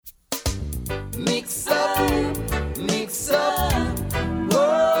Mix up,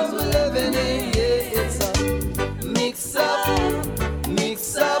 world we're living in, yeah, it's a mix up,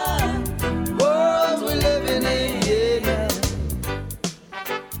 world we're living in, yeah.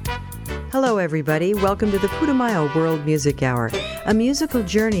 Hello everybody, welcome to the Putumayo World Music Hour, a musical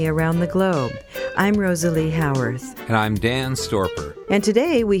journey around the globe. I'm Rosalie Howarth. And I'm Dan Storper. And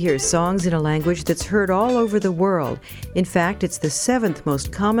today we hear songs in a language that's heard all over the world. In fact, it's the 7th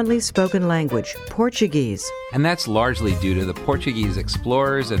most commonly spoken language, Portuguese. And that's largely due to the Portuguese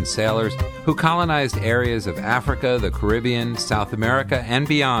explorers and sailors who colonized areas of Africa, the Caribbean, South America, and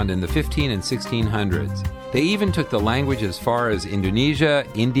beyond in the 15 and 1600s. They even took the language as far as Indonesia,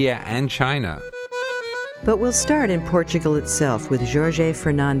 India, and China. But we'll start in Portugal itself with Jorge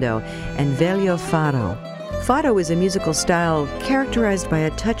Fernando and Velho Fado. Fado is a musical style characterized by a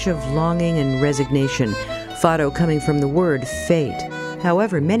touch of longing and resignation, fado coming from the word fate.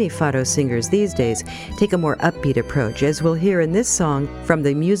 However, many fado singers these days take a more upbeat approach, as we'll hear in this song from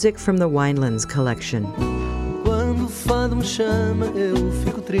the Music from the Winelands collection. Quando o fado me chama, eu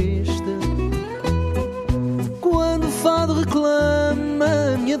fico triste. Quando o fado reclama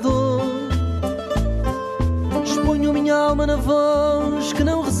a minha dor, exponho minha alma na voz que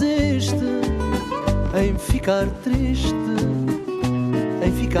não resiste em ficar triste,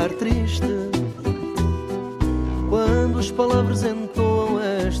 em ficar triste. Quando as palavras entoam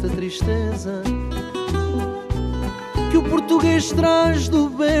esta tristeza que o português traz do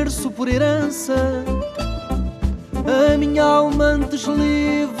berço por herança, a minha alma antes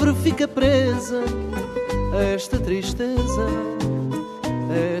livre fica presa a esta tristeza,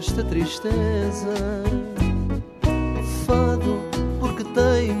 a esta tristeza. Fado, porque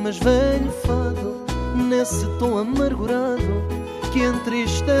teimas, velho fado, nesse tom amargurado que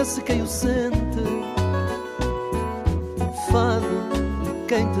entristece quem o sente. Fado,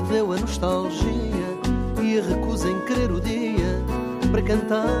 quem te deu a nostalgia e recusa em querer o dia para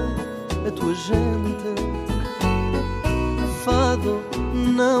cantar a tua gente. Fado,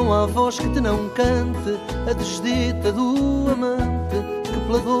 não há voz que te não cante a desdita do amante que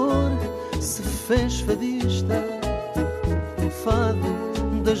pela dor se fez fadista.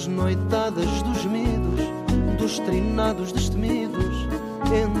 Fado das noitadas dos medos, dos trinados destemidos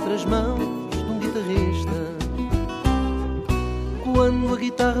entre as mãos de um guitarrista. Quando a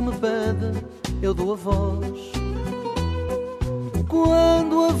guitarra me pede, eu dou a voz.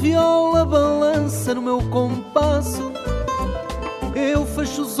 Quando a viola balança no meu compasso, eu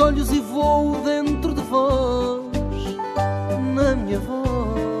fecho os olhos e vou dentro de vós, na minha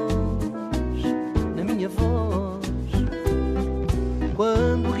voz, na minha voz.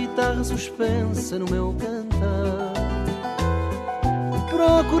 Quando a guitarra suspensa no meu cantar,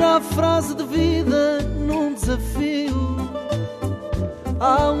 procura a frase de vida num desafio.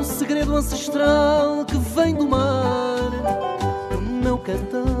 Há um segredo ancestral que vem do mar no meu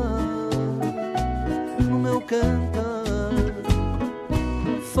cantar, no meu cantar.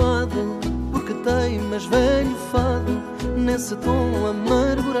 Fado, porque teimas, velho fado, nesse tom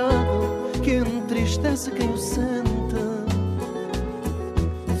amargurado que entristece quem o sente.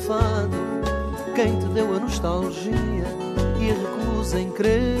 Fado, quem te deu a nostalgia e recusa em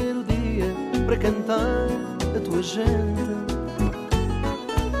querer o dia para cantar a tua gente.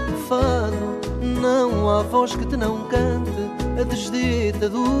 Fado, não há voz que te não cante a desdita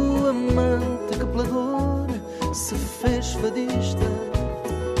do amante que pela dor se fez fadista.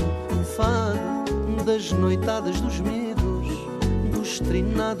 Fado das noitadas dos medos, dos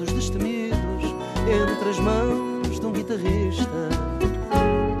trinados destemidos entre as mãos de um guitarrista.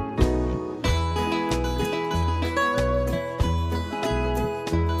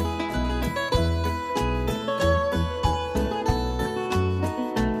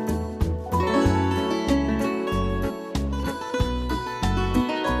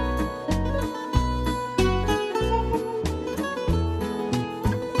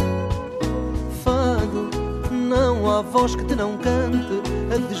 Voz que te não cante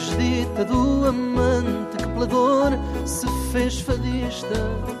a desdita do amante que pela dor se fez fadista.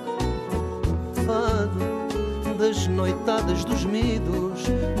 Fado das noitadas dos medos,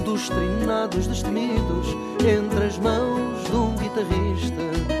 dos trinados destemidos entre as mãos de um guitarrista.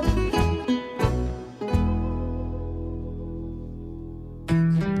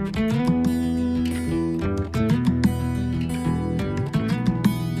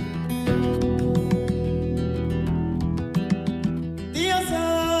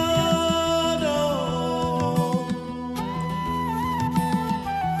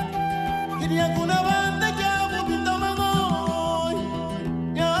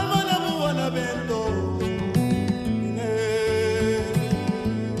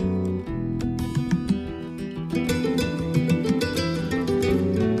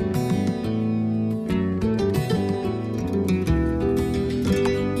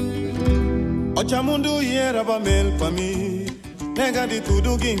 Ochamundu yera ba mel pa mi, nega di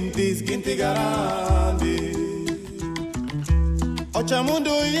tudo gintis, ginti garandi.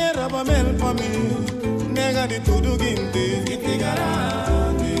 Ochamundu yera ba mel pa mi, nega di tudo gintis, ginti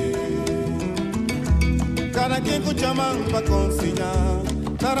garandi. Cada quien cuchaman pa consignar,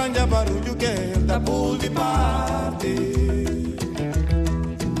 naranja barulho que da pool di party.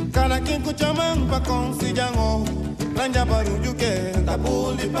 Cada quien cuchaman pa consignar, naranja barulho que da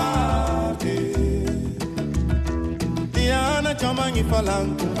pool di party. Tiana chaman y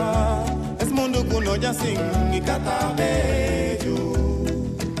falancuma, es mundo kuno ya sing y cata bello.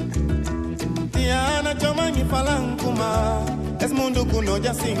 Tiana chaman y falancuma, es mundo kuno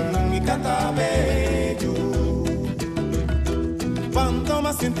ya sing y cata bello.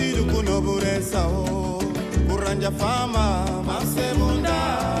 Pantoma sentido kuno buresa o, burranja fama, mas se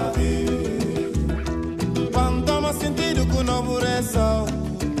bondade. Pantoma sentido kuno buresa o,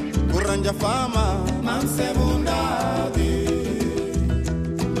 burranja fama, mas se bondade.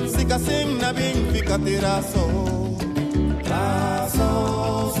 Sika sim na bing fica tiraço,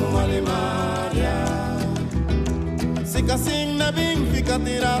 traço suma limaria. Sika sim na bing fica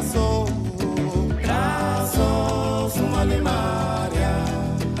tiraço, traço suma limaria.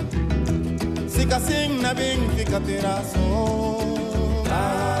 Sika sim na bing fica tiraço,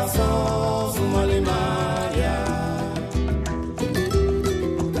 traço suma limaria.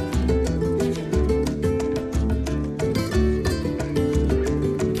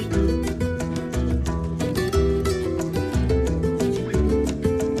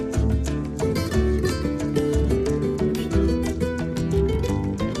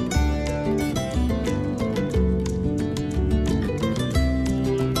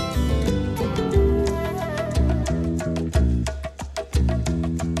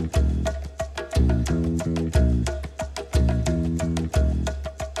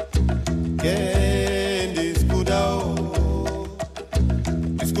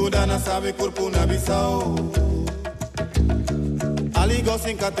 Sabe corpo na bisao, aligo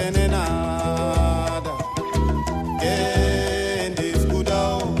sem catene nada. Quem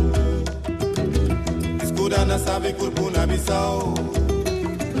descuidou, descuida na sabe corpo na bisao,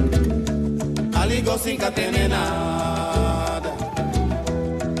 aligo sem catene nada.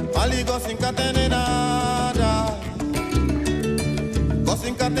 Aligo sem catene nada, go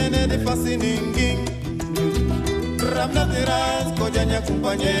sem catene de faci ninguém. Ramna tiras, cojanha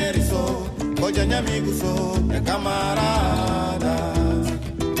companheiro sou, cojanha amigo sou, é camaradas.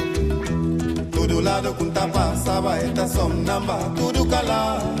 Tudo lado com tapa, saba, eta somnamba, tudo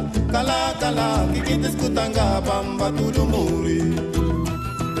cala, cala, cala, que te escutanga, bamba, tudo muri.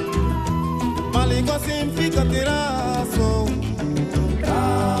 Maligo assim fica tiraço,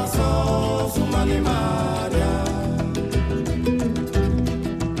 traço, suma limaria.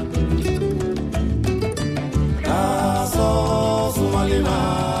 Suma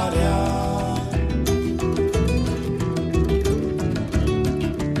limaria.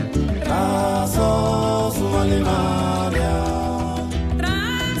 Traço suma limaria.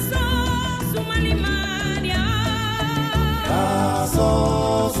 Traço suma limaria.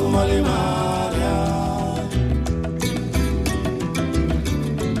 Traço suma limaria.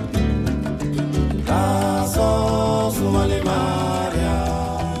 Traço suma limaria.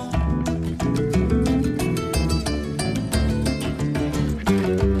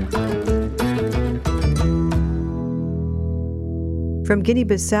 From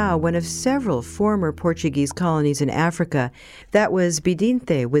Guinea-Bissau, one of several former Portuguese colonies in Africa, that was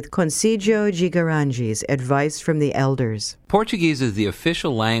Bidinte with Considjo Di Garandis, Advice from the Elders. Portuguese is the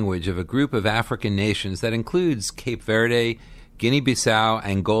official language of a group of African nations that includes Cape Verde, Guinea-Bissau,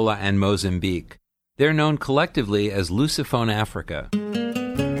 Angola, and Mozambique. They're known collectively as Lusophone Africa.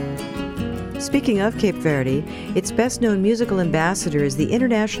 Speaking of Cape Verde, its best-known musical ambassador is the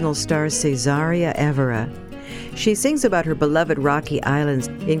international star Cesaria Evora. She sings about her beloved rocky islands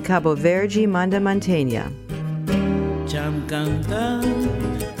in Cabo Verde Manda Mantenha. Cham cantar,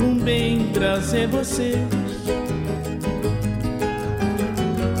 bem trazer você,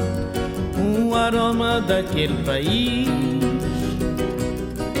 aroma daquele país.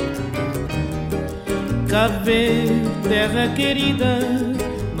 Cabo Verde, terra querida,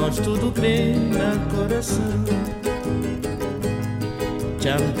 nós tudo crê na coração.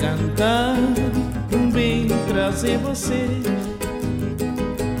 Cham cantar, bem trazer você,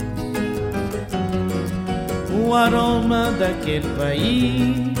 o aroma daquele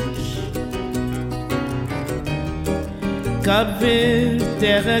país. Cabo Verde,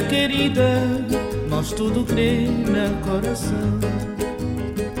 terra querida, nós tudo crê na coração.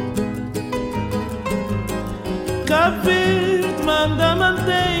 Cabo Verde manda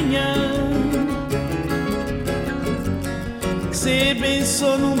mantenha, se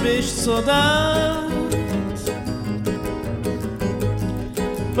pensou num beijo de saudade,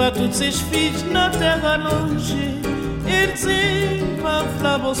 para todos esses filhos na terra longe, eles para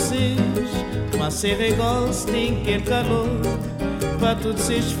falar vocês, mas ser negócio tem que ter calor, para todos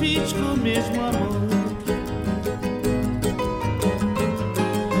esses filhos com o mesmo amor.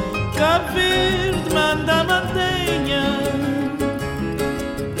 Cabo Verde Manda Mantenha,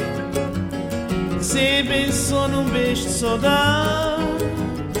 se pensou num beijo de saudade,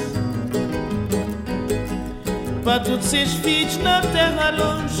 para todos esses filhos na terra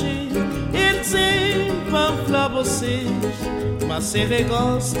longe, eles para falar vocês, mas ser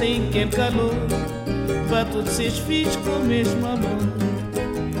negócio tem que ter calor, para todos esses filhos com o mesmo amor.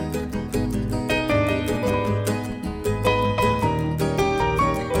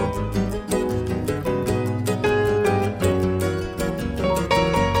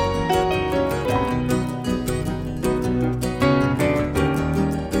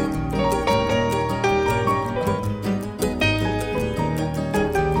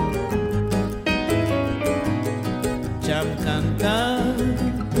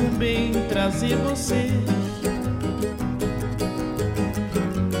 Vocês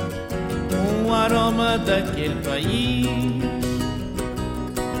um aroma daquele país,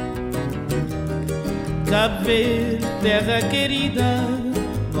 Cabo Verde, terra querida,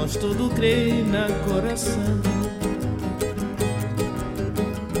 nós tudo crê na coração.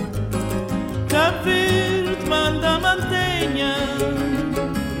 Cabo Verde Manda Mantenha,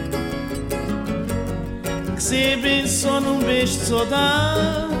 que se pensou num beijo de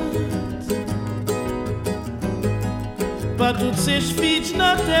saudade, para todos esses filhos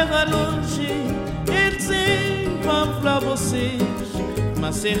na terra longe, eles para falar vocês,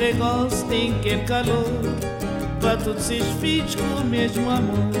 mas ser negócio tem que ter calor, para todos esses filhos com o mesmo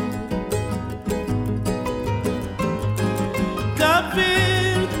amor. Cabo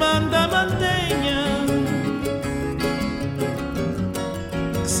Verde Manda Mantenha,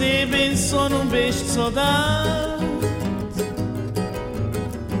 que se pensou num beijo de saudade,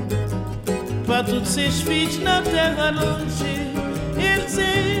 para todos esses filhos na terra longe, eles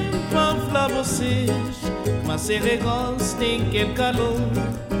para falar vocês, mas ser negócio tem que ter calor,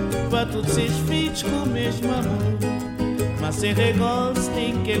 para todos esses filhos com o mesmo amor. Mas ser negócio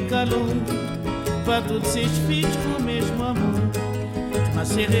tem que ter calor, para todos esses filhos com o mesmo amor. Mas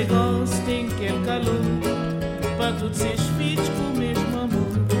ser negócio tem que ter calor, para todos esses filhos com o mesmo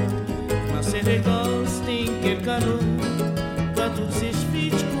amor. Mas ser negócio tem que ter calor, para todos esses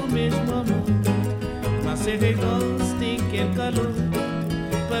filhos com o mesmo amor. Mas ser negócio tem que ter calor,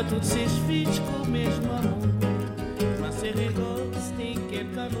 para todos esses filhos com o mesmo amor. Mas ser negócio tem que ter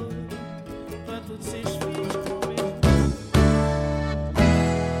calor, para todos esses filhos com o mesmo amor.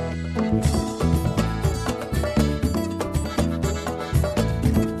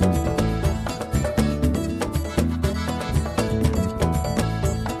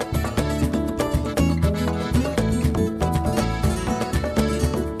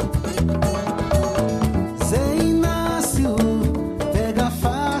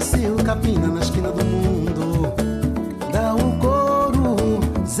 Capina na esquina do mundo, dá o couro,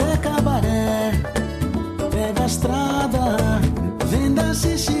 Zeca Baleiro, pega a estrada, venda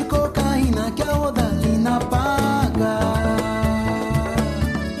xixi, cocaína que a Odalina paga.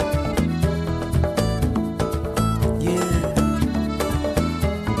 Yeah.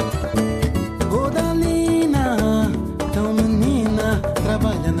 Odalina, tão menina,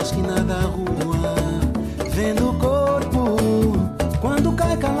 trabalha na esquina da rua, vendo o corpo, quando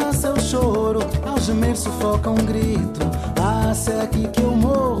cai cala seu choro, ao gemer sufoca um grito. Ah, se é aqui que eu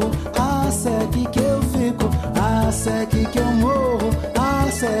morro, ah, se é aqui que eu fico, ah, se é aqui que eu morro, ah,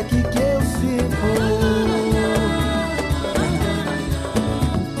 se é aqui que eu fico.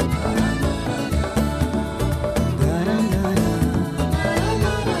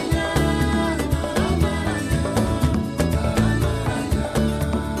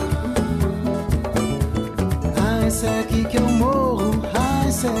 Ah, se é aqui que eu morro,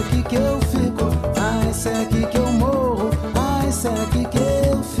 se é aqui que eu fico, ai, se é aqui que eu morro, ai, se é aqui que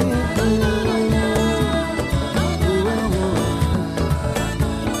eu fico.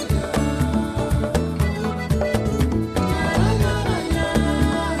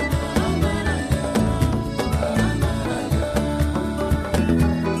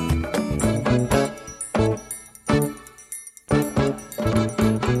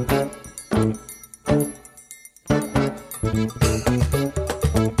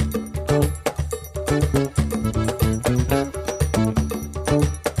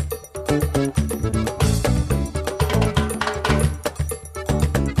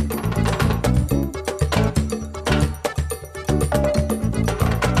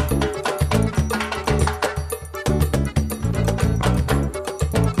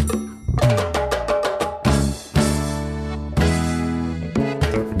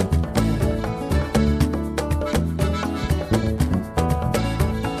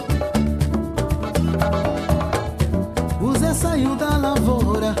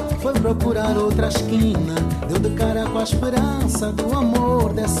 procurar outra esquina, deu de cara com a esperança do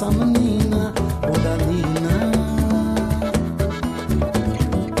amor dessa menina, Odalina.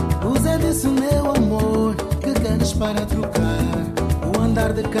 O Zé disse, meu amor, que queres para trocar o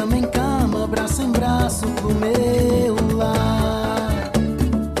andar de cama em cama, braço em braço pro meu lar.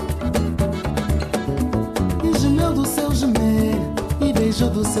 E gemeu do seu gemer, e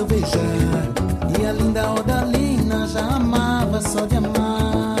beijou do seu beijar, e a linda Odalina já amava só de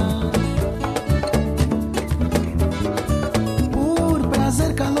amar. Por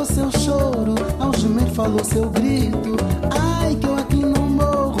prazer calou seu choro, ao gemer falou seu grito. Ai que eu aqui não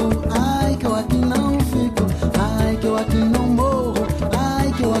morro, ai que eu aqui não fico, ai que eu aqui não morro,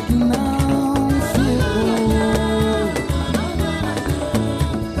 ai que eu aqui não fico.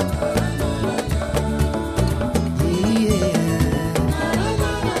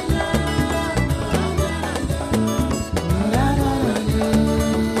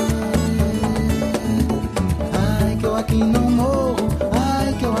 Ai que eu aqui não morro,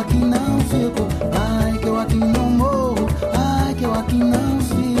 ai que eu aqui não fico, ai que eu aqui não morro, ai que eu aqui não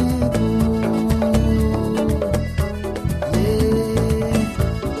fico.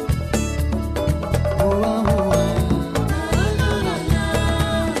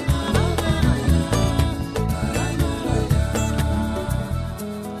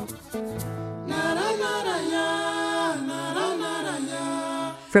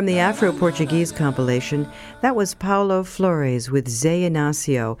 From the Afro-Portuguese compilation, that was Paulo Flores with Zé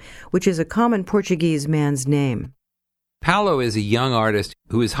Inácio, which is a common Portuguese man's name. Paulo is a young artist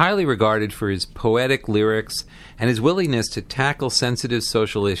who is highly regarded for his poetic lyrics and his willingness to tackle sensitive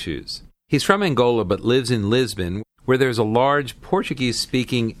social issues. He's from Angola but lives in Lisbon, where there's a large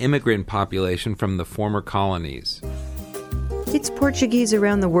Portuguese-speaking immigrant population from the former colonies. It's Portuguese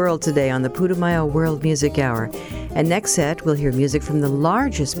Around the World today on the Putumayo World Music Hour. And next set, we'll hear music from the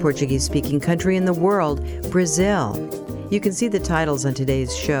largest Portuguese-speaking country in the world, Brazil. You can see the titles on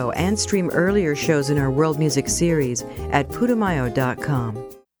today's show and stream earlier shows in our World Music series at putumayo.com.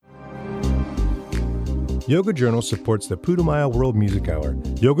 Yoga Journal supports the Putumayo World Music Hour.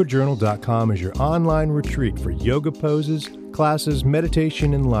 YogaJournal.com is your online retreat for yoga poses, classes,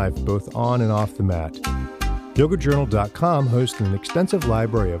 meditation, and life, both on and off the mat. YogaJournal.com hosts an extensive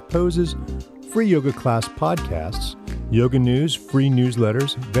library of poses, free yoga class podcasts, yoga news, free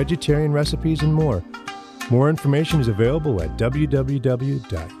newsletters, vegetarian recipes, and more. More information is available at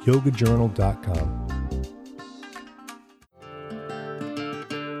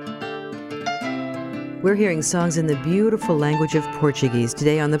www.yogajournal.com. We're hearing songs in the beautiful language of Portuguese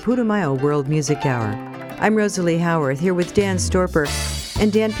today on the Putumayo World Music Hour. I'm Rosalie Howarth here with Dan Storper.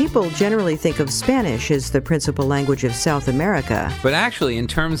 And Dan, people generally think of Spanish as the principal language of South America. But actually, in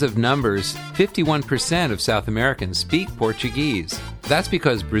terms of numbers, 51% of South Americans speak Portuguese. That's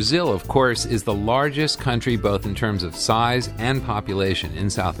because Brazil, of course, is the largest country both in terms of size and population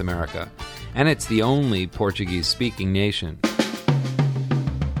in South America. And it's the only Portuguese-speaking nation.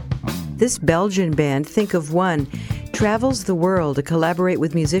 This Belgian band, Think of One, travels the world to collaborate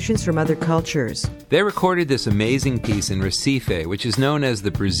with musicians from other cultures. They recorded this amazing piece in Recife, which is known as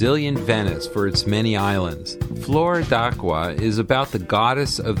the Brazilian Venice for its many islands. Flor d'Aqua is about the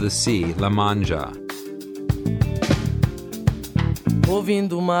goddess of the sea, La Manja.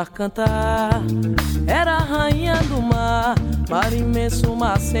 Ouvindo o mar cantar, era a rainha do mar, mar imenso,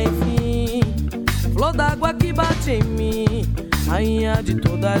 mar sem fim, flor d'água que bate em mim, rainha de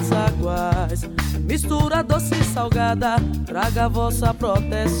todas as águas, mistura doce e salgada, traga a vossa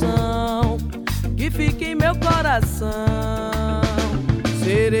proteção, que fique em meu coração.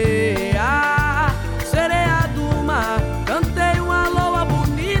 Sereia, sereia do mar, cantei uma loa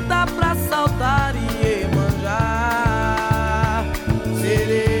bonita pra saltar e emanjar.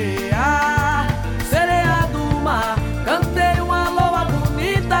 Sereia, sereia do mar, cantei uma loa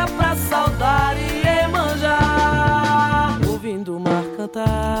bonita pra saltar e emanjar. Ouvindo o mar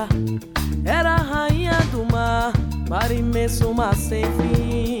cantar, era a rainha do mar, mar imenso, mar sem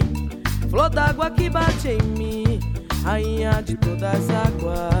fim, flor d'água que bate em mim, rainha de todas as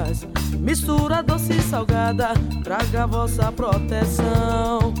águas, mistura doce e salgada, traga a vossa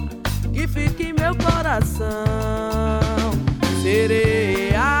proteção, que fique em meu coração.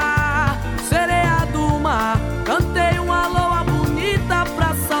 Sereia, sereia do mar, cantei uma loa bonita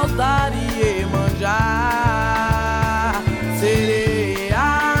pra saudar e emanjar.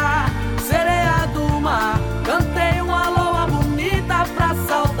 Sereia, sereia do mar, cantei uma loa bonita pra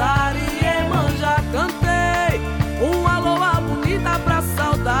saudar e emanjar. Cantei uma loa bonita pra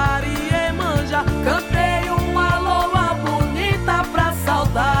saudar e emanjar. Cantei uma loa bonita pra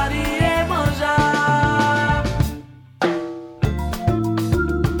saudar e emanjar.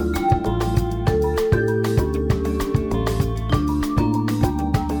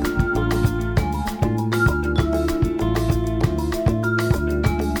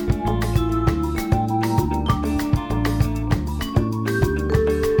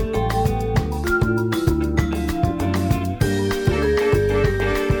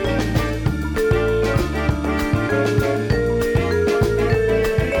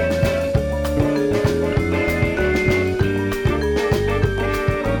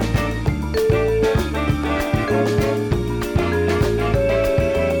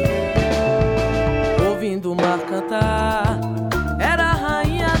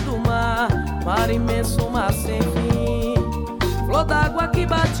 imenso mar sem fim. Flor d'água que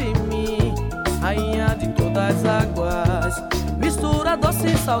bate em mim, rainha de todas as águas. Mistura doce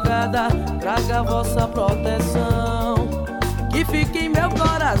e salgada, traga a vossa proteção, que fique em meu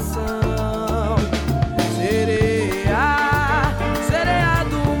coração. Sereia, sereia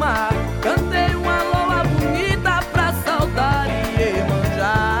do mar, cantei uma loa bonita pra saudar e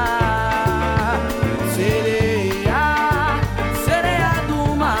Iemanjá. Sereia, sereia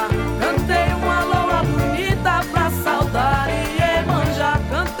do mar, cantei uma loa bonita pra saudar e Iemanjá.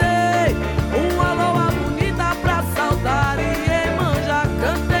 Cantei uma loa bonita pra saudar e Iemanjá.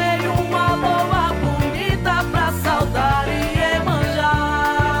 Cantei uma loa bonita pra saudar e Iemanjá.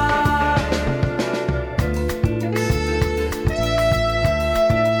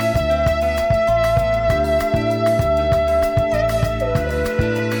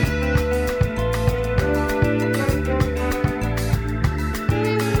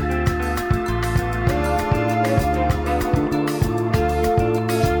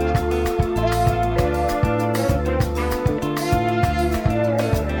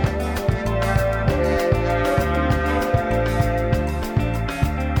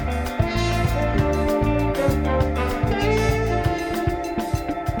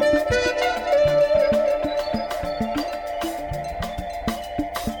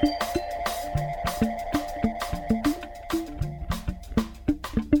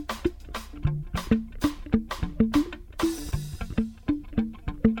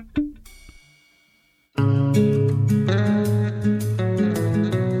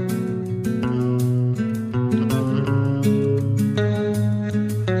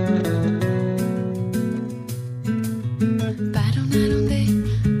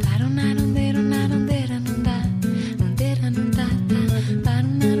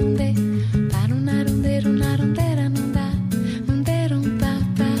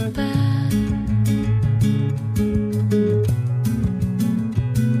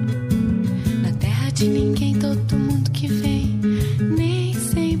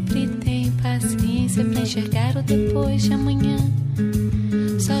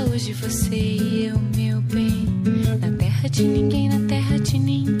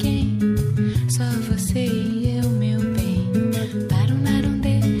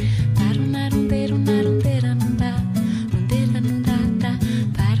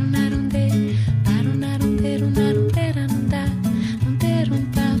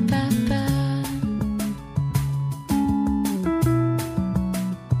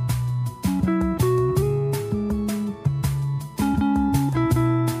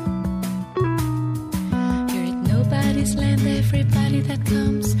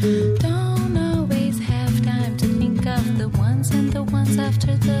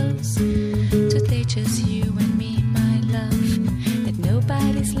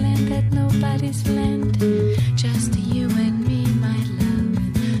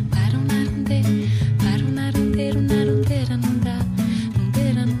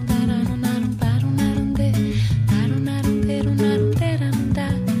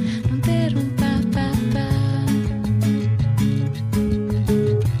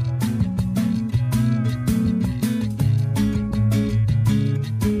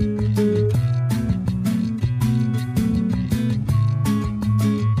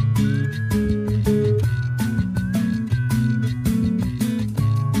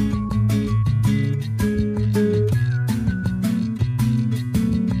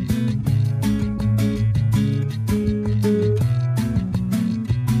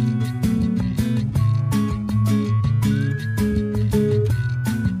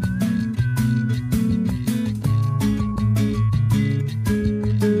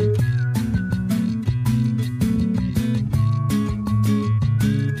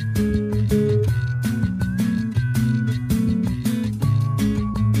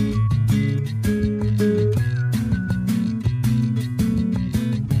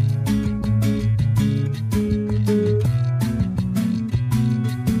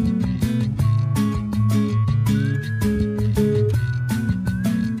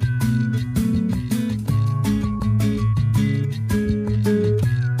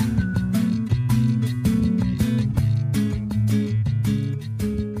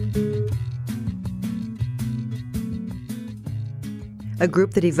 a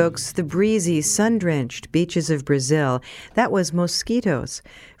group that evokes the breezy, sun-drenched beaches of Brazil. That was Mosquitos,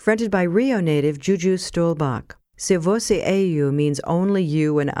 fronted by Rio native Juju Stolbach. Se você e eu means only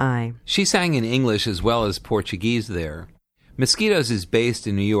you and I. She sang in English as well as Portuguese there. Mosquitos is based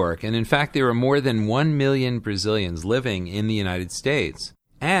in New York, and in fact there are more than 1 million Brazilians living in the United States.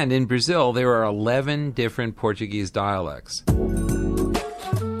 And in Brazil there are 11 different Portuguese dialects.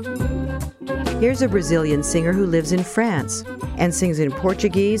 Here's a Brazilian singer who lives in France and sings in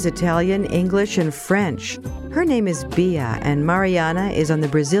Portuguese, Italian, English, and French. Her name is Bia, and Mariana is on the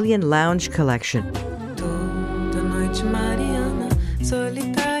Brazilian Lounge collection. Toda noite Mariana,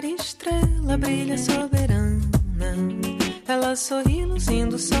 solitária estrela, brilha soberana. Ela sorri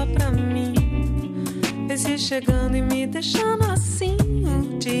luzindo só pra mim, esse chegando e me deixando assim.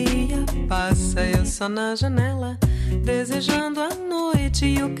 O dia passa, eu só na janela, desejando a noite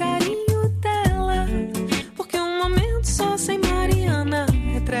e o carinho dela. Porque um momento só sem Mariana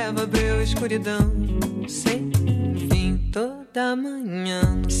é treva, breu, escuridão. Sem fim, toda manhã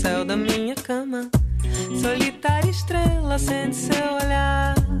no céu da minha cama, solitária estrela acende seu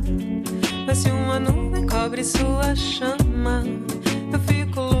olhar. Mas se uma nuvem cobre sua chama, eu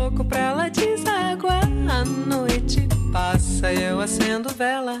fico louco pra ela desaguar. A noite passa e eu acendo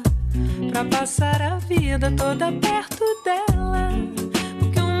vela pra passar a vida toda perto dela.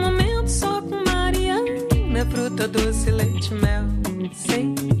 Porque um momento só com Mariana é fruta, doce, leite, mel,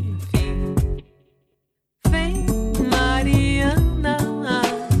 sem fim. Vem Mariana,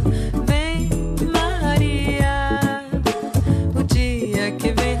 vem Maria, o dia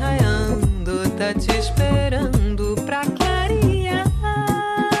que vem raiando tá te esperando pra clarear.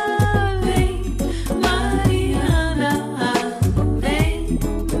 Vem Mariana, vem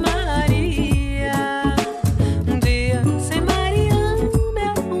Maria, um dia sem Mariana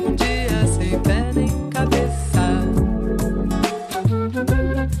é um dia sem pé nem cabeça.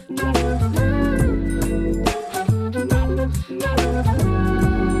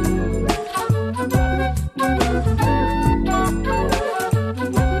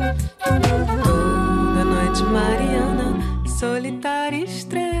 Solitária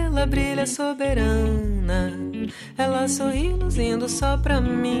estrela, brilha soberana. Ela sorri luzindo só pra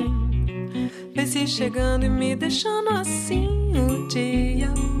mim, vê-se chegando e me deixando assim. O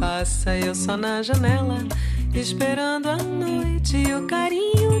dia passa, eu só na janela, esperando a noite e o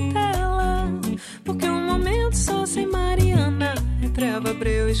carinho dela. Porque um momento só sem Mariana é treva,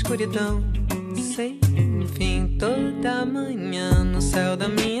 breu, escuridão. Sem fim, toda manhã no céu da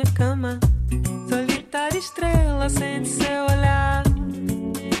minha cama, solitária estrela acende seu olhar.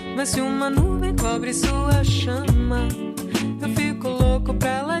 Mas se uma nuvem cobre sua chama, eu fico louco pra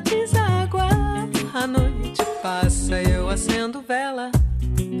ela desaguar. A noite passa e eu acendo vela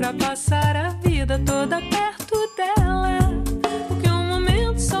pra passar a vida toda perto dela. Porque um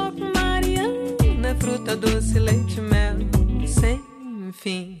momento só com Mariana é fruta, doce, leite, mel, sem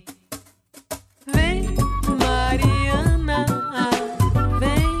fim. Vem Mariana,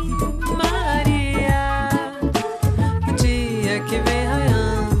 vem Maria, o dia que vem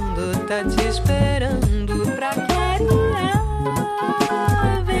raiando tá te esperando pra clarear.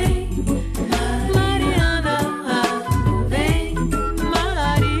 Vem Mariana, vem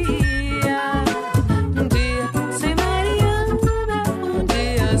Maria, um dia sem Mariana, um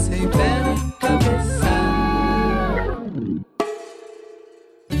dia sem pé nem cabeça.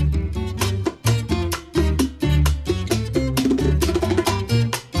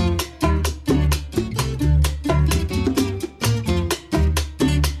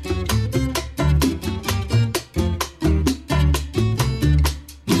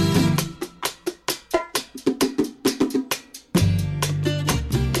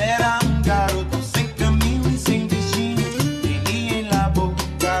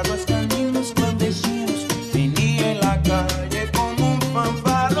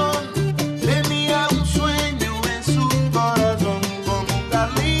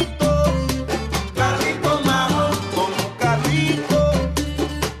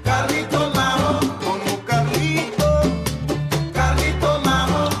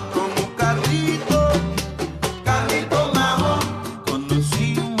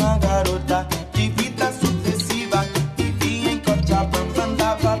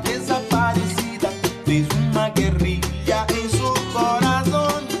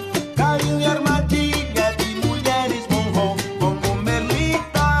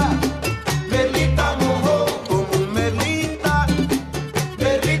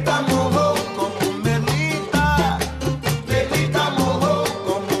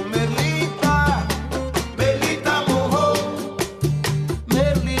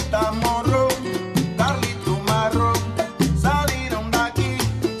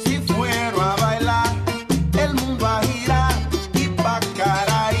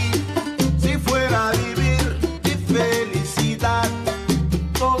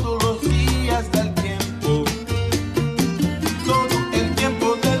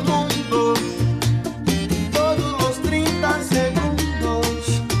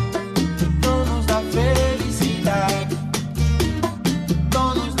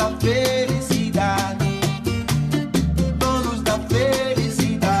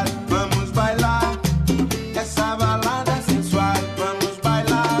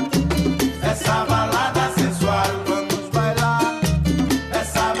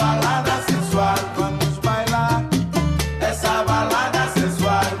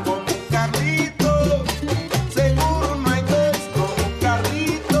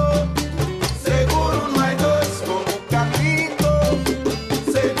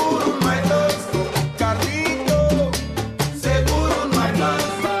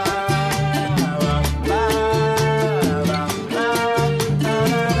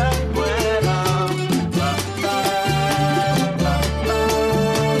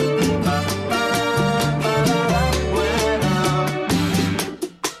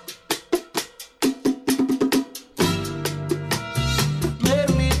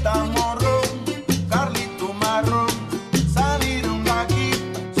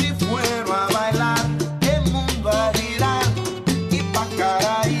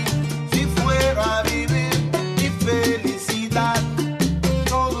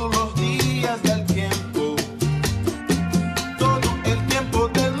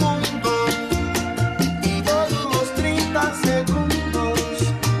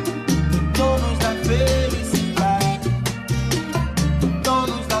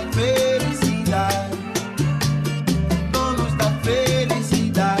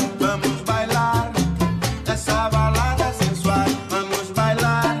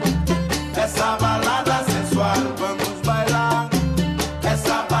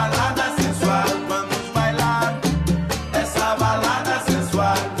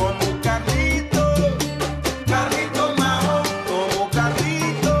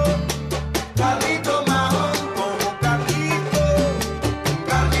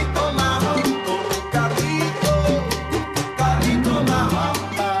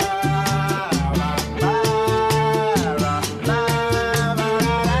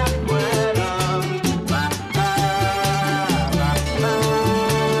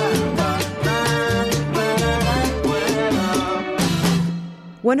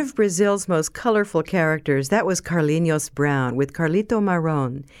 One of Brazil's most colorful characters, that was Carlinhos Brown with Carlito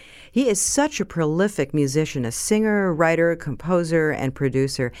Marron. He is such a prolific musician, a singer, writer, composer, and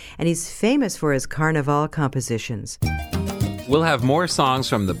producer, and he's famous for his carnival compositions. We'll have more songs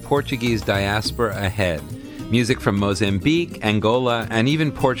from the Portuguese diaspora ahead. Music from Mozambique, Angola, and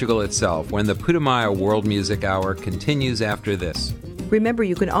even Portugal itself when the Putumayo World Music Hour continues after this. Remember,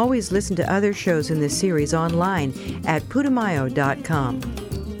 you can always listen to other shows in this series online at putumayo.com.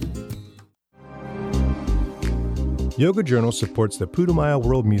 Yoga Journal supports the Putumayo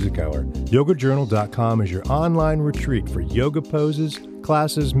World Music Hour. YogaJournal.com is your online retreat for yoga poses,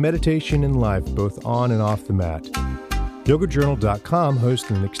 classes, meditation, and life, both on and off the mat. YogaJournal.com hosts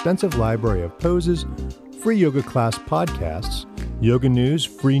an extensive library of poses, free yoga class podcasts, yoga news,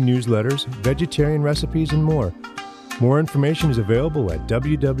 free newsletters, vegetarian recipes, and more. More information is available at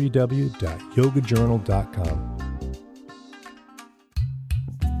www.yogajournal.com.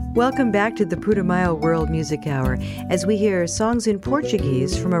 Welcome back to the Putumayo World Music Hour as we hear songs in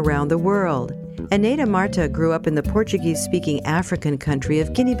Portuguese from around the world. Eneida Marta grew up in the Portuguese-speaking African country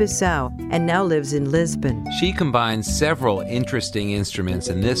of Guinea-Bissau and now lives in Lisbon. She combines several interesting instruments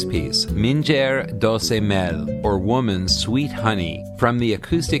in this piece, Mindjer Doce Mel, or Woman's Sweet Honey, from the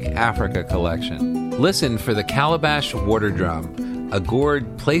Acoustic Africa collection. Listen for the calabash water drum, a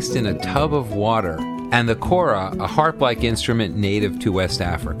gourd placed in a tub of water, and the kora, a harp-like instrument native to West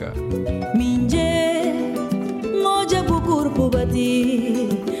Africa. Mindjer, ngoja bu corpo bati,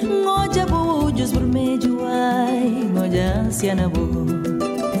 ngoja bu ujos vermelho ai, ngoja ansiana bu.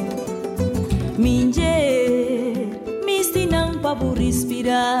 Mindjer, misti nang pa bu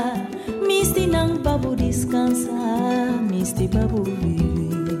respirar, misti nang pa bu descansar, misti pa bu viver.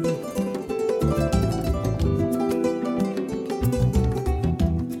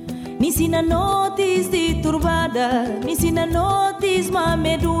 Me ensina notis de turbada, me ensina notis ma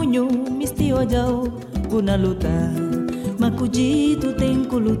medunho, me esti ojau buna luta, ma cudito tem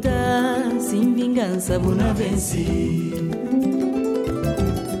que lutar, sem vingança buna vencer.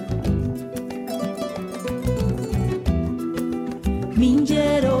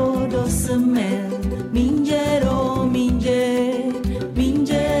 Mindjer doce mel, mindjer mindjer,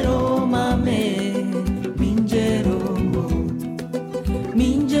 mindjer mame, mindjer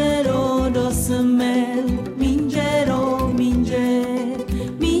mindjer doce mel, mindjer mindjer,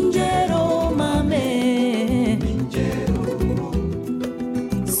 mindjer mame, mindjer.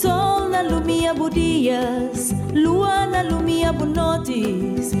 Sol na lumia budias, lua na lumia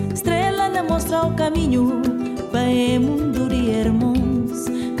bunotis, estrela na mostra o caminho, para o mundo de irmãos,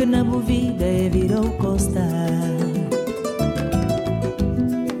 que na boa vida é vir ao costa.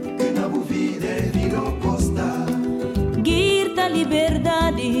 Que na boa vida é vir ao costa. Guirta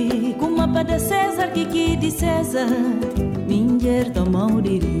liberdade, com mapa de César, que de César, Mindjer toma o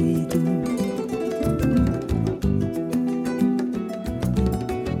direito.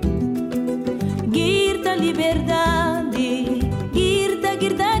 Guirta liberdade, guirta,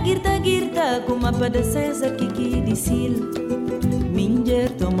 guirta, guirta, guirta, com mapa de César, que de Sil, Mindjer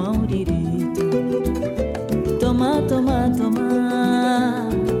toma o direito. Toma, toma, toma,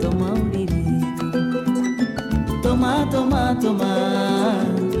 toma o direito. Toma, toma, toma,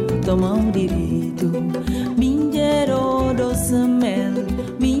 toma o direito. Mindjer doce mel,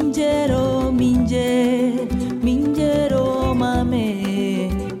 mindjer mindjer, mindjer mame,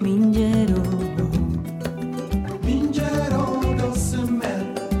 mindjer. Mindjer doce mel,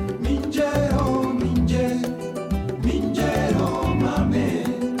 mindjer mindjer, mindjer mame,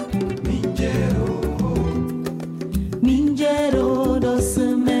 mindjer. Mindjer doce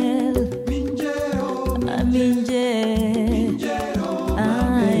mel, mindjer mindjer,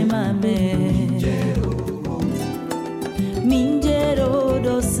 ai mame. Mindjer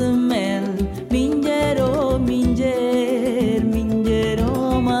doce mel, mindjer mindjer, mindjer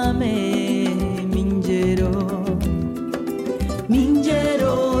mame, mindjer. Mindjer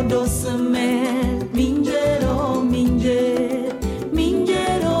doce mel, mindjer mindjer,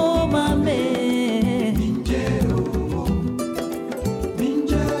 mindjer mame, mindjer.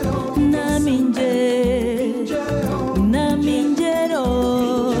 Na mindjer, na mindjer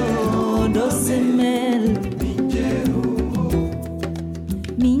doce mel,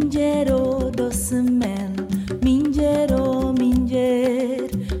 mindjer doce mel, mindjer mindjer,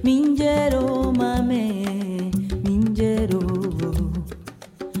 mindjer mame, mindjer.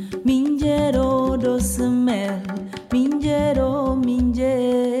 Mindjer doce mel, mindjer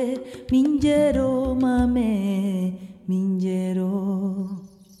mindjer, mindjer mame, mindjer.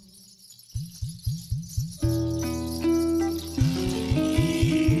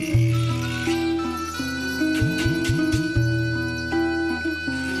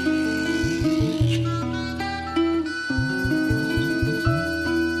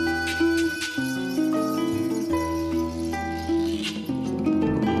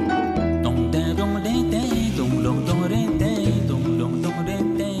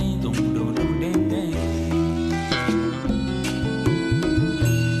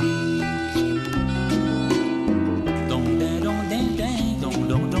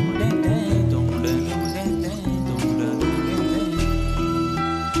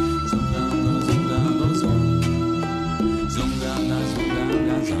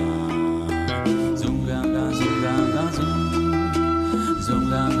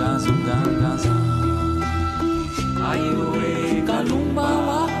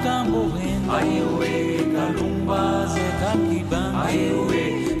 kibanga ayewe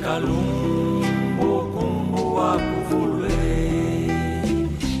kalumbo kumbo akuvulwe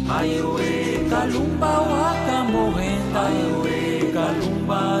ayewe kalumba Wakamb'o Henda ayewe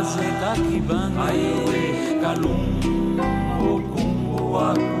kalumba Zeca kibanga ayewe kalumbo kumbo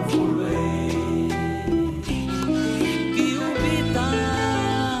akuvulwe kiubita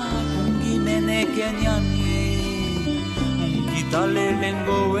kunginene kenyamye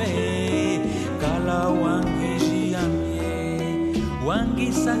ungitalelengowe kala wangi jiamye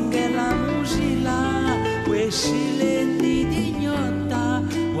wangi sangela mujila weshile nidinyota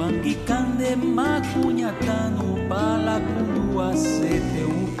wangi kande makunyatanu bala kundua sete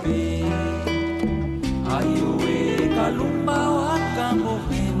upe ayowe kalumba Wakamb'o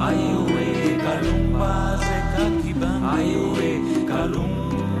Henda ayowe kalumba Zeca kibanga ayowe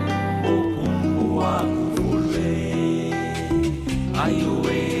kalumbo kumbo akuvulwe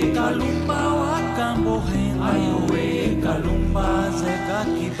ayowe kalumba Wakamb'o Henda ayowe kalumba Zeca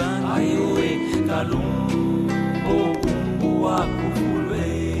kibanga ayowe kalumbo kumbo akuvulwe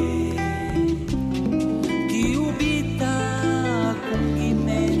kiubita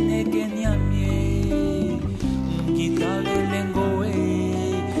kungimene kenyamye ngitalelengowe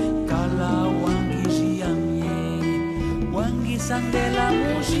kala wangi jiamye wangi sandela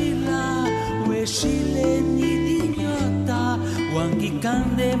mujila weshile nidinyota wangi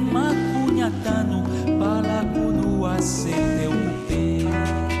kande makunyatanu pala kudua sete upe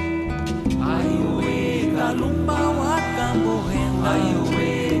ayowe kalumba Wakamb'o Henda ayowe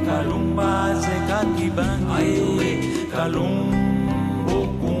kalumba Zeca kibanga ayowe kalumbo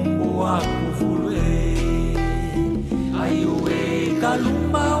kumbo akuvulwe ayowe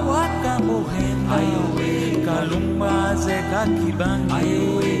kalumba Wakamb'o Henda ayowe kalumba Zeca kibanga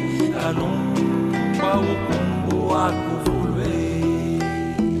ayowe kalumba ukumbo akuvulwe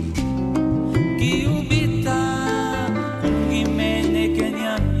kiubita kungimene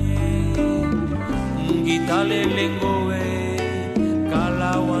kenyamye ngitalelengowe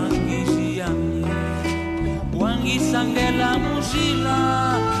kala wangi jiamye wangi sangela mujila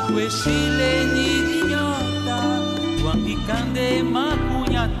weshile nidinyota wangi kande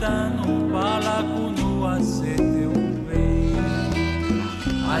makunyatanu pala kundua sete upe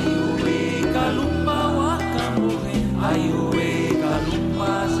ayowe kalumba Wakamb'o Henda ayowe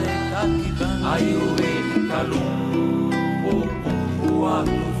kalumba Zeca kibanga ayowe kalumbo kumbo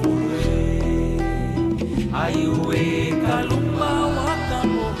akuvulwe ayowe kalumba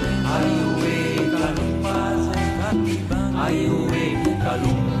Wakamb'o Henda ayowe kalumba Zeca kibanga ayowe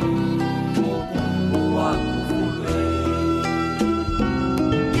kalumbo kumbo akuvulwe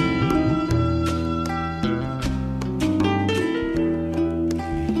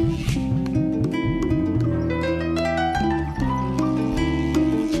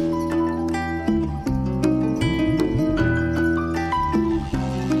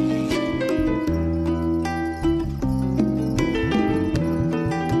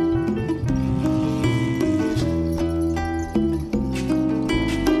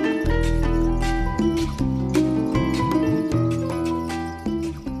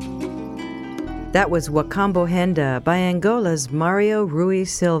That was Wakamb'o Henda by Angola's Mario Rui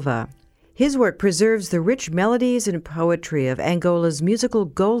Silva. His work preserves the rich melodies and poetry of Angola's musical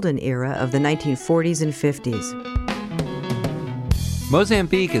golden era of the 1940s and 50s.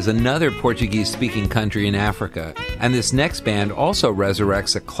 Mozambique is another Portuguese-speaking country in Africa, and this next band also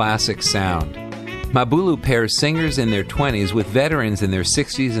resurrects a classic sound. Mabulu pairs singers in their 20s with veterans in their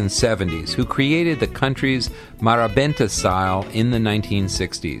 60s and 70s who created the country's marabenta style in the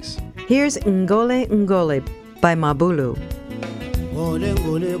 1960s. Here's Ngole Ngole by Mabulu. Ngole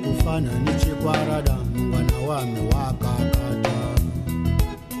ngole kufana nichikwarada mwana wami wakakata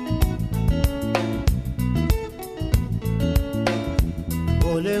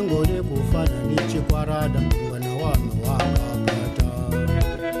Ngole ngole kufana nichikwarada mwana wami wakakata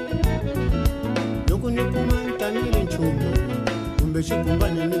Dokunikumantangile nchumo kumbe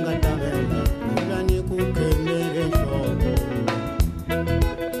chikumbane ningatamela Ulani kukemele shobo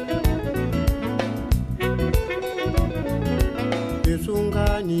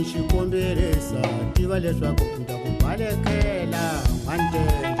Sungani shikomberesa tiva leswaku ndakubhalekela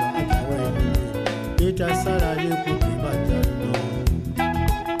ngantenja akawele itasala ikupimbatano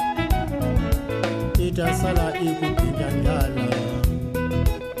itasala ikupinda njala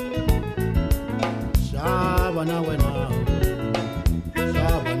shaba na wena wose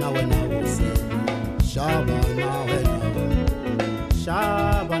shaba na wena wose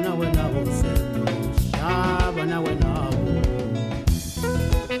shaba na wena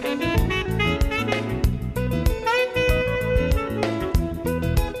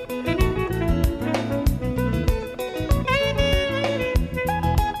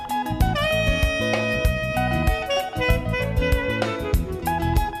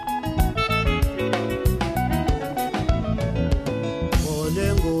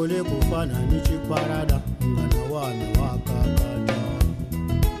ngole kufana ni chikwarada mwana wami wakakata.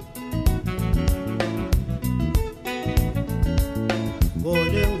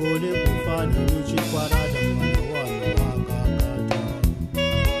 Ngole ngole kufana ni chikwarada mwana wami wakakata.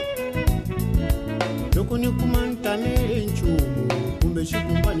 Loko ni kumantamele nchumu kumbe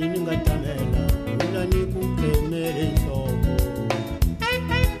chikumbani ningatamela ula ni kukemele nsoko.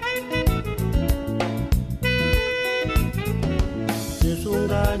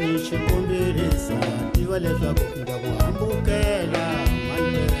 Nisungani chikomberesa ivalezvako ndakuhambukela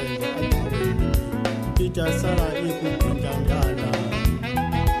manyengo ataweni itasara ikupindandala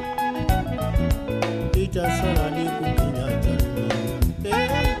itasara ikupindandala.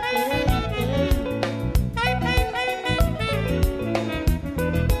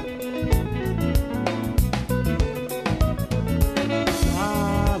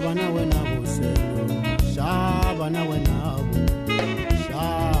 Shabana wena buselo shabana wena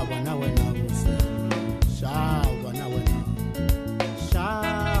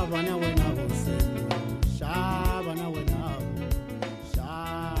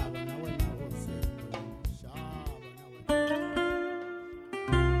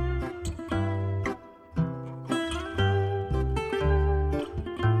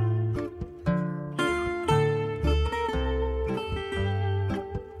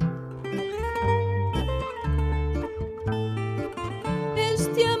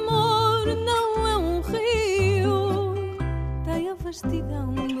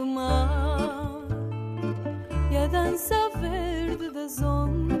vastidão do mar e a dança verde das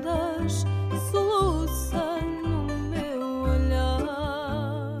ondas soluça no meu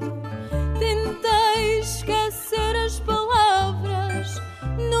olhar. Tentei esquecer as palavras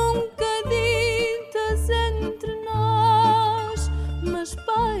nunca ditas entre nós, mas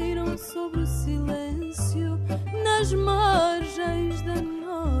pairam sobre o silêncio nas margens da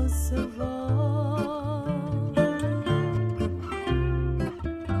nossa voz.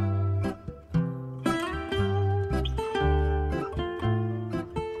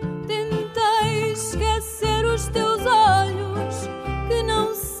 Os teus olhos que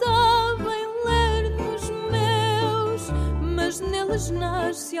não sabem ler nos meus, mas neles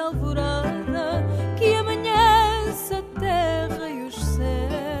nasce a alvorada que amanhece a terra e os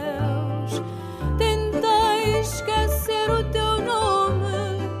céus. Tentei esquecer o teu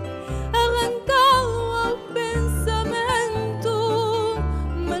nome, arrancá-lo ao pensamento,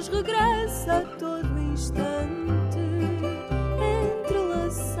 mas regressa a todo instante,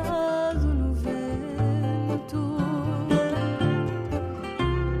 entrelaçado no vento.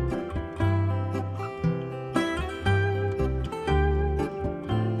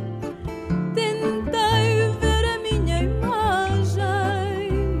 Tentei ver a minha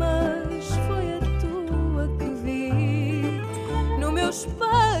imagem, mas foi a tua que vi no meu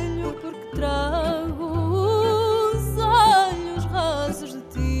espelho, porque trago os olhos rasos de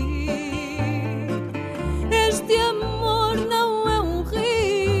ti. Este amor não é um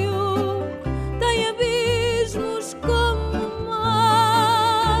rio, tem abismos como o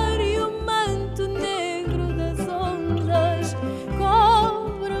mar, e o manto negro das ondas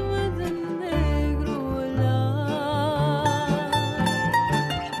cobre-me de negro olhar.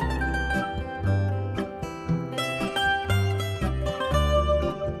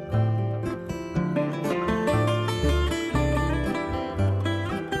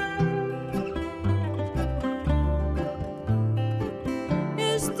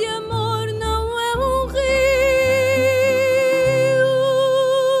 Este amor não é um rio,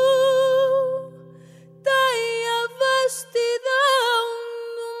 tem a vastidão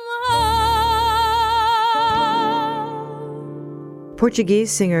do mar.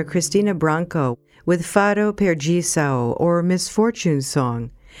 Portuguese singer Cristina Branco with Fado Perdição, or Misfortune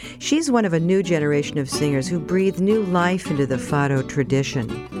Song. She's one of a new generation of singers who breathe new life into the Fado tradition.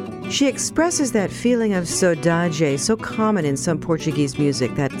 She expresses that feeling of saudade so common in some Portuguese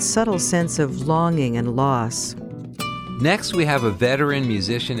music, that subtle sense of longing and loss. Next, we have a veteran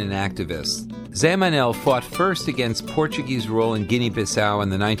musician and activist. Zé Manel fought first against Portuguese rule in Guinea-Bissau in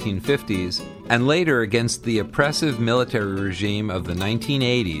the 1950s, and later against the oppressive military regime of the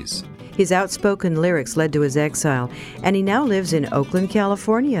 1980s. His outspoken lyrics led to his exile, and he now lives in Oakland,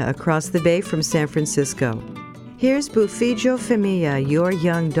 California, across the bay from San Francisco. Here's Fidjo Femia, Your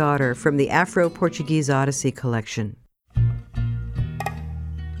Young Daughter, from the Afro-Portuguese Odyssey collection.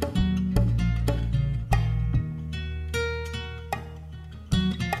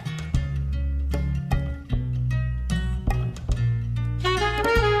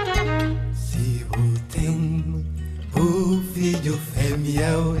 Se o tem o Fidjo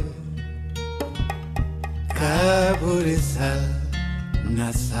Femia, Cabo Verde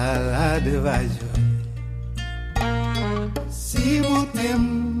na sala de baixo. Se o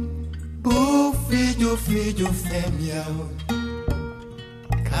tempo Fidjo Femia,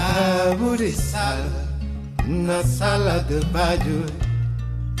 Cabo de sala na sala de baixo.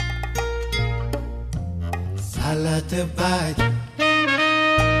 Sala de baixo,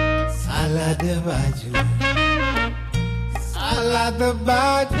 sala de baixo, sala de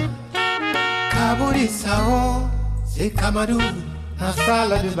baixo. Cabo de Sao, Zeca Baleiro na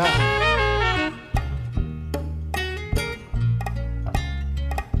sala de baixo.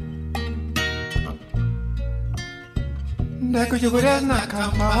 Neko jugures na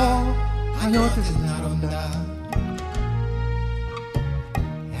cama, anhotes na ronda.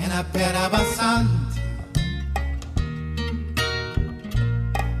 É na pera bastante,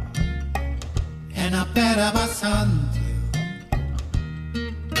 é na pera bastante.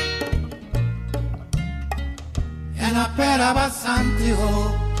 É na pera bastante,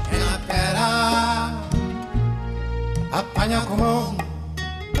 oh, é na pera. Apanha como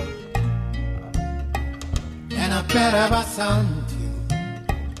é na pera bastante,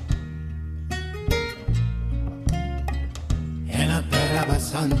 é na pera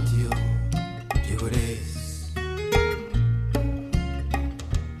bastante, oh, jures.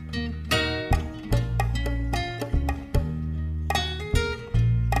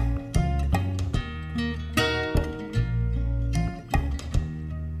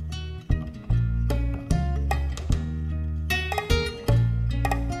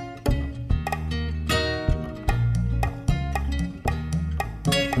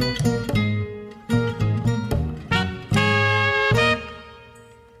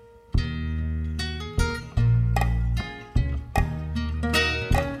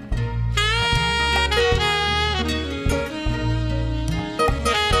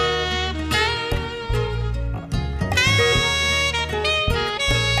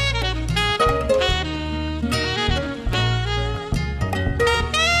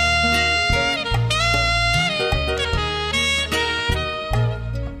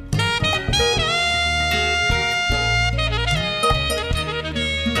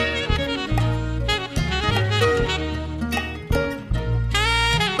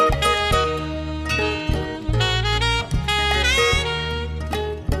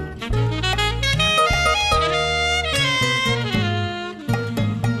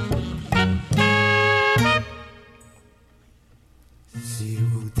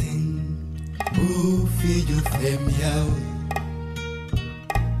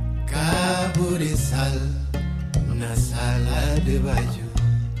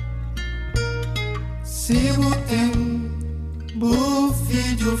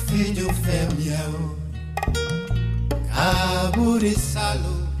 Fidjo Femia, Cabo de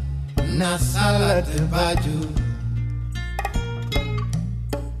Salo na sala de baixo,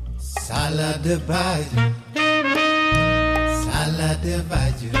 sala de baixo, sala de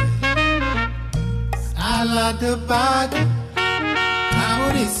baixo, sala de baixo. Cabo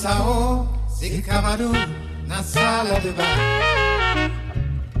de Sao, Zeca Baleiro na sala de baixo.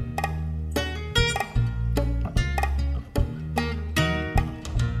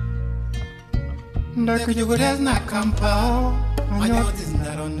 Neko jugures na campa, anhotes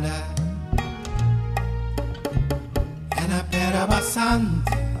na ronda. É na pera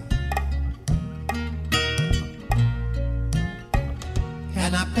bastante, é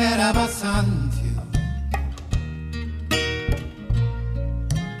na pera bastante,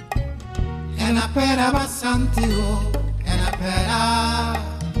 é na pera bastante, oh, é na pera.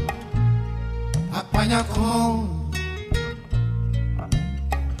 Apanha com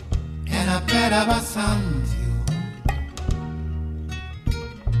é na pera bastante,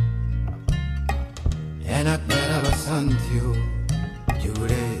 é na pera bastante,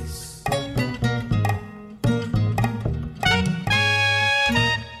 jures.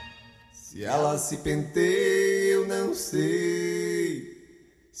 Se ela se penteia, eu não sei.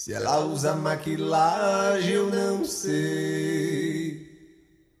 Se ela usa maquilagem, eu não sei.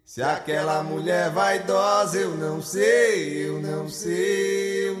 Se aquela mulher vaidosa, eu não sei, eu não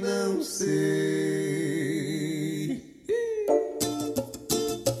sei, eu não sei.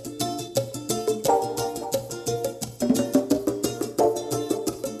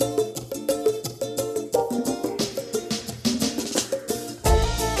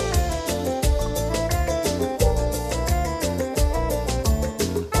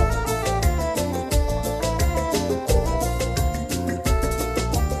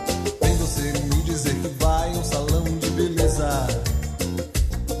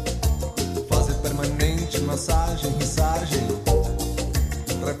 Massagem, rissagem,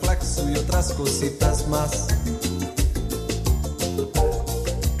 reflexo e outras cositas más.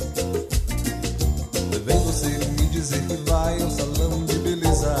 dizer que vai ao salão de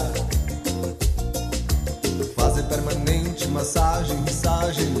beleza fazer permanente massagem,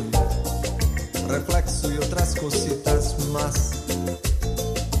 reflexo e outras cositas más.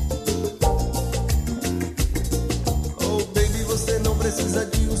 Oh baby, você não precisa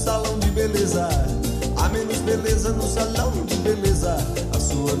de um salão de beleza. Há menos beleza no salão de beleza. A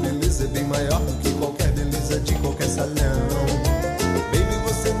sua beleza é bem maior do que qualquer beleza de qualquer salão. Baby,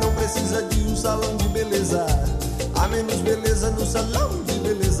 você não precisa de um salão de beleza. Há menos beleza no salão de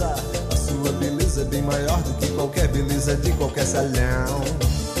beleza. A sua beleza é bem maior do que qualquer beleza de qualquer salão.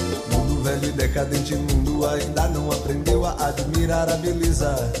 Mundo velho e decadente, mundo ainda não aprendeu a admirar a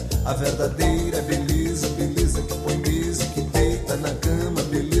beleza. A verdadeira beleza, beleza que põe mesa, que deita na cama,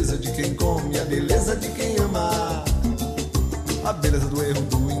 beleza de quem come, a beleza de quem ama. A beleza do erro,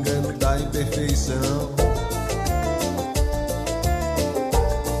 do engano, da imperfeição.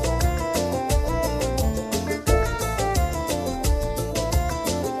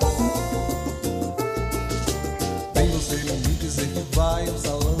 Vem você me dizer que vai ao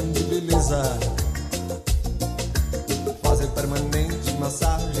salão de beleza fazer permanente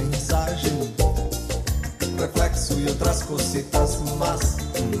massagem, reflexo e outras cositas más.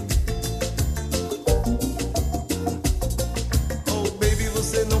 Oh baby,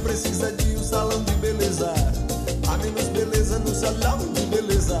 você não precisa de um salão de beleza. Há menos beleza no salão de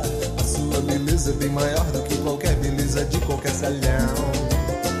beleza. A sua beleza é bem maior do que qualquer beleza de qualquer salão.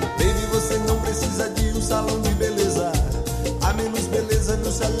 Baby, você não precisa de um salão de beleza. Há menos beleza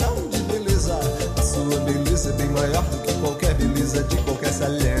no salão de beleza. A sua beleza é bem maior do que qualquer beleza de qualquer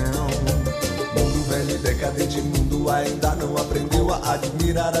salão. Mundo velho e decadente, mundo ainda não aprendeu a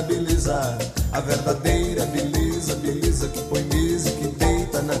admirar a beleza. A verdadeira beleza, beleza que põe mesa, que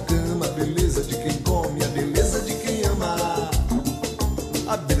deita na cama, beleza de quem come, a beleza de quem ama.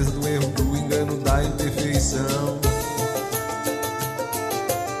 A beleza do erro, do engano, da imperfeição.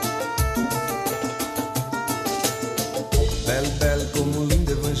 Belle, belle como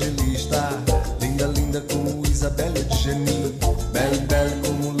linda evangelista, linda, linda como Isabela de Geni. Belle, belle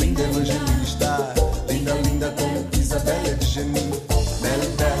como linda evangelista, linda, linda como Isabela de Geni. Belle,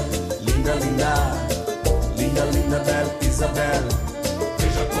 belle, linda, linda, linda, linda, belle Isabel.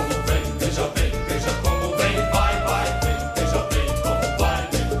 Veja como vem, veja bem, veja como vem, vai, vai, vem, veja bem como vai,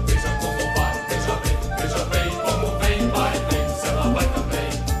 vem, veja como vai, veja bem como vem, vai, vem, se ela vai também.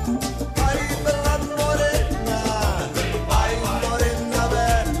 Ai, bela morena, ai, morena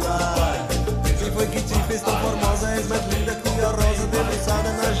bela, quem foi que te fez tão formosa? És mais linda que a rosa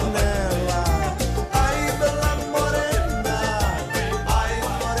debruçada na janela. Ai, bela morena, ai,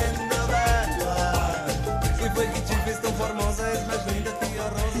 morena bela, quem foi que te fez tão formosa? És mais linda que a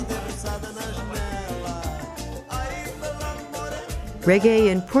rosa debruçada na janela. Ai, bela morena. Reggae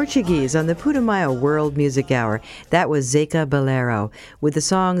in Portuguese on the Putumayo World Music Hour. That was Zeca Baleiro with a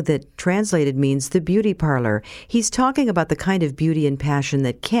song that translated means the beauty parlor. He's talking about the kind of beauty and passion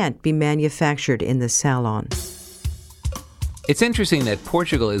that can't be manufactured in the salon. It's interesting that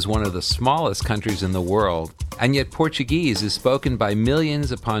Portugal is one of the smallest countries in the world, and yet Portuguese is spoken by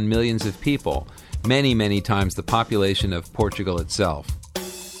millions upon millions of people, many, many times the population of Portugal itself.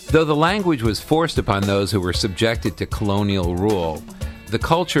 Though the language was forced upon those who were subjected to colonial rule, the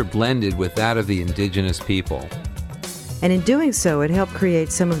culture blended with that of the indigenous people. And in doing so, it helped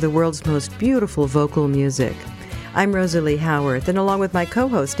create some of the world's most beautiful vocal music. I'm Rosalie Howarth, and along with my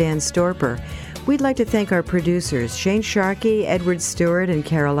co-host Dan Storper, we'd like to thank our producers, Shane Sharkey, Edward Stewart, and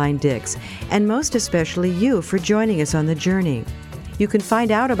Caroline Dix, and most especially you for joining us on the journey. You can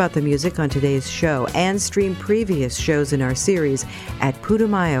find out about the music on today's show and stream previous shows in our series at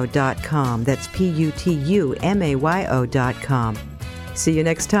putumayo.com. That's Putumayo.com. See you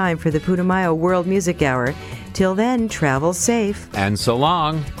next time for the Putumayo World Music Hour. Till then, travel safe. And so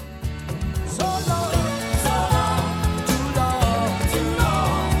long. So